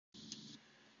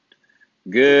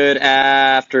Good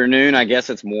afternoon. I guess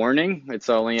it's morning. It's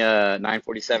only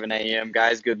 9:47 a.m.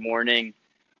 Guys, good morning.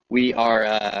 We are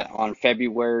on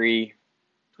February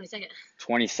 22nd.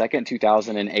 22nd,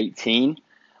 2018.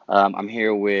 I'm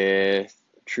here with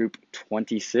Troop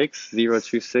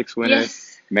 26026 winner,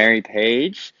 Yes. Mary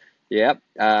Page. Yep.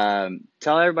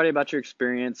 Tell everybody about your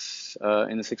experience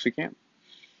in the 6-week camp.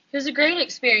 It was a great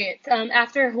experience.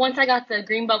 Once I got the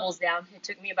green bubbles down, it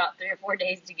took me about 3 or 4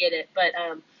 days to get it. But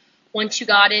once you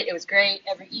got it, it was great.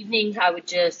 Every evening, I would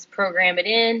just program it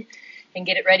in and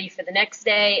get it ready for the next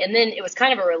day. And then it was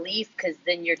kind of a relief because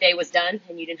then your day was done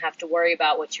and you didn't have to worry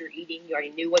about what you were eating. You already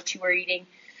knew what you were eating.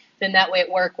 Then that way at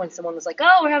work, when someone was like,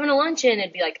 "Oh, we're having a luncheon,"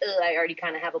 it'd be like, "Ugh, I already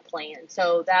kind of have a plan."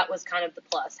 So that was kind of the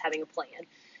plus, having a plan.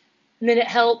 And then it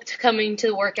helped coming to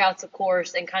the workouts, of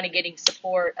course, and kind of getting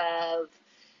support of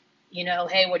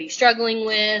hey, what are you struggling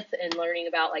with? And learning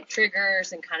about like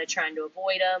triggers and kind of trying to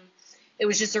avoid them. It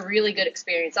was just a really good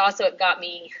experience. Also, it got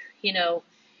me, you know,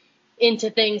 into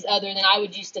things other than I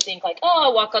would used to think like, oh,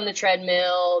 I walk on the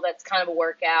treadmill. That's kind of a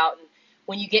workout. And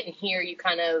when you get in here, you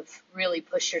kind of really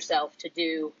push yourself to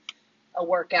do a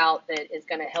workout that is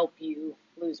going to help you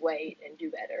lose weight and do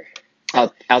better. So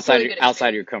it's a Outside really your good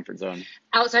outside experience. your comfort zone.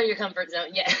 Outside of your comfort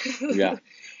zone, yeah. Yeah.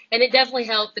 And it definitely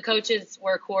helped. The coaches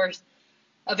were, of course,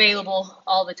 available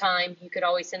all the time. You could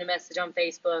always send a message on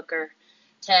Facebook or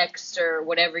text or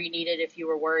whatever you needed if you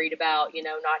were worried about,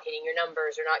 not hitting your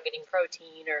numbers or not getting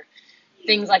protein or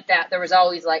things like that. There was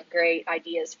always like great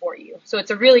ideas for you. So it's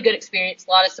a really good experience,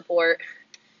 a lot of support,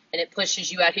 and it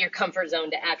pushes you out of your comfort zone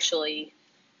to actually,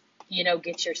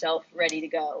 get yourself ready to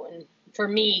go. And for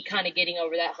me, kind of getting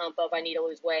over that hump of I need to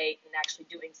lose weight and actually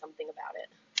doing something about it.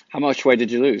 How much weight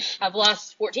did you lose? I've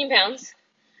lost 14 pounds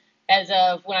as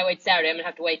of when I weighed Saturday. I'm going to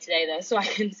have to weigh today, though, so I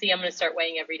can see. I'm going to start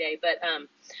weighing every day. But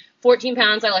 14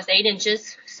 pounds, I lost 8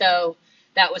 inches. So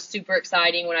that was super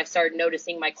exciting when I started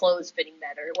noticing my clothes fitting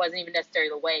better. It wasn't even necessarily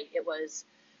the weight. It was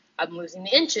I'm losing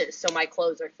the inches, so my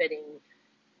clothes are fitting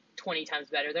 20 times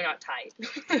better. They're not tight.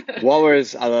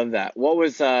 I love that. What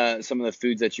was some of the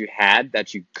foods that you had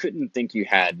that you couldn't think you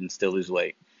had and still lose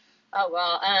weight? Oh,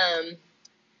 well,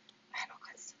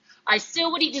 I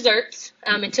still would eat desserts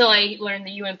until I learned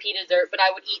the UMP dessert, but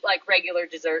I would eat like regular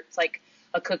desserts, like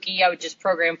a cookie. I would just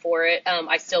program for it.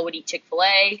 I still would eat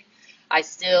Chick-fil-A. I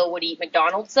still would eat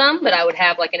McDonald's some, but I would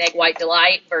have like an egg white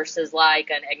delight versus like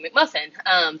an egg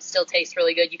McMuffin. Still tastes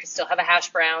really good. You can still have a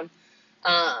hash brown.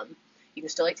 Um, you can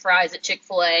still eat fries at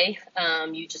Chick-fil-A.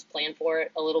 You just plan for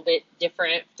it a little bit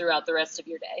different throughout the rest of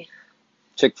your day.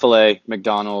 Chick-fil-A,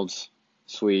 McDonald's,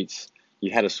 sweets.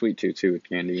 You had a sweet tooth too with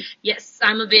candy. Yes,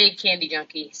 I'm a big candy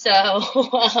junkie.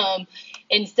 So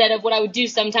instead of what I would do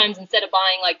sometimes, instead of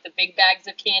buying like the big bags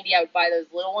of candy, I would buy those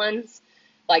little ones,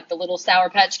 like the little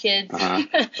Sour Patch Kids. Uh-huh.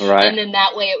 And Right. then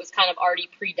that way it was kind of already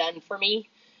pre-done for me.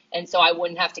 And so I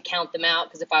wouldn't have to count them out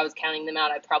because if I was counting them out,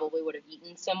 I probably would have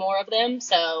eaten some more of them.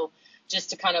 So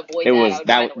just to kind of avoid that, I would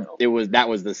buy the little. That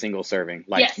was the single serving.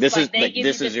 Yes, like they give you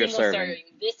this the is your single serving. serving.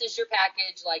 This is your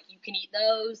package. Like you can eat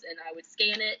those, and I would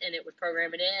scan it, and it would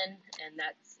program it in, and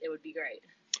it would be great.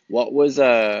 What was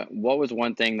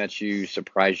one thing that you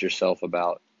surprised yourself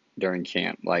about during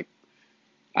camp? Like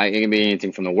it can be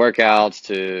anything from the workouts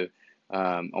to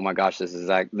oh my gosh, this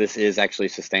is actually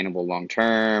sustainable long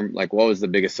term. Like what was the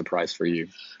biggest surprise for you?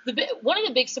 One of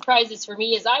the big surprises for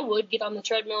me is I would get on the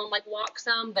treadmill and like walk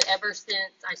some, but ever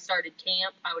since I started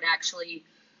camp, I would actually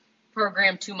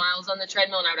program 2 miles on the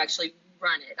treadmill and I would actually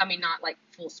run it. I mean, not like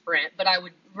full sprint, but I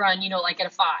would run, like at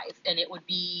a 5, and it would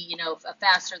be,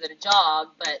 faster than a jog.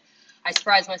 But I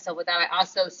surprised myself with that. I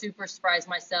also super surprised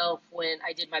myself when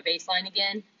I did my baseline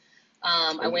again.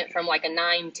 I went from like a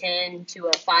 9:10 to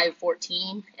a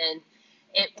 5:14, and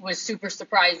it was super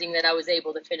surprising that I was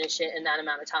able to finish it in that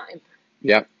amount of time.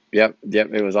 Yep.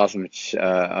 It was awesome.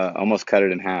 Almost cut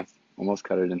it in half. Almost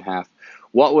cut it in half.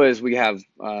 We have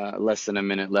less than a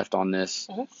minute left on this.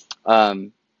 Mhm.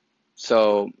 Um,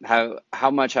 so how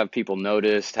much have people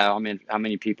noticed? How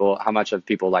many people? How much have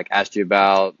people like asked you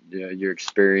about your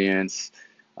experience?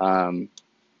 Um,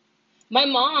 My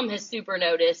mom has super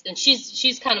noticed, and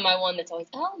she's kind of my one that's always,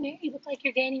 oh, Mary, you look like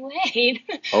you're gaining weight.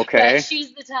 But okay.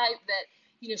 she's the type that,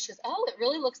 she goes, oh, it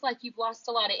really looks like you've lost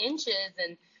a lot of inches.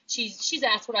 And she's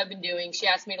asked what I've been doing. She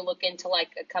asked me to look into like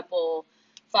a couple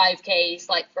 5Ks,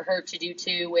 like for her to do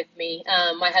too with me.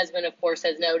 My husband, of course,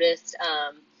 has noticed.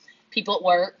 People at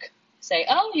work say,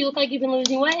 oh, you look like you've been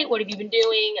losing weight. What have you been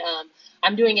doing?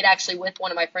 I'm doing it actually with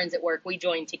one of my friends at work. We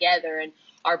joined together, and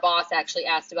our boss actually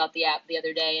asked about the app the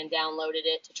other day and downloaded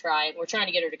it to try it. We're trying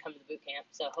to get her to come to the boot camp,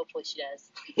 so hopefully she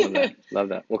Love that. does. Love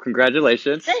that. Well,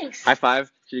 congratulations. Thanks. High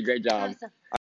five. You did a great job. Awesome.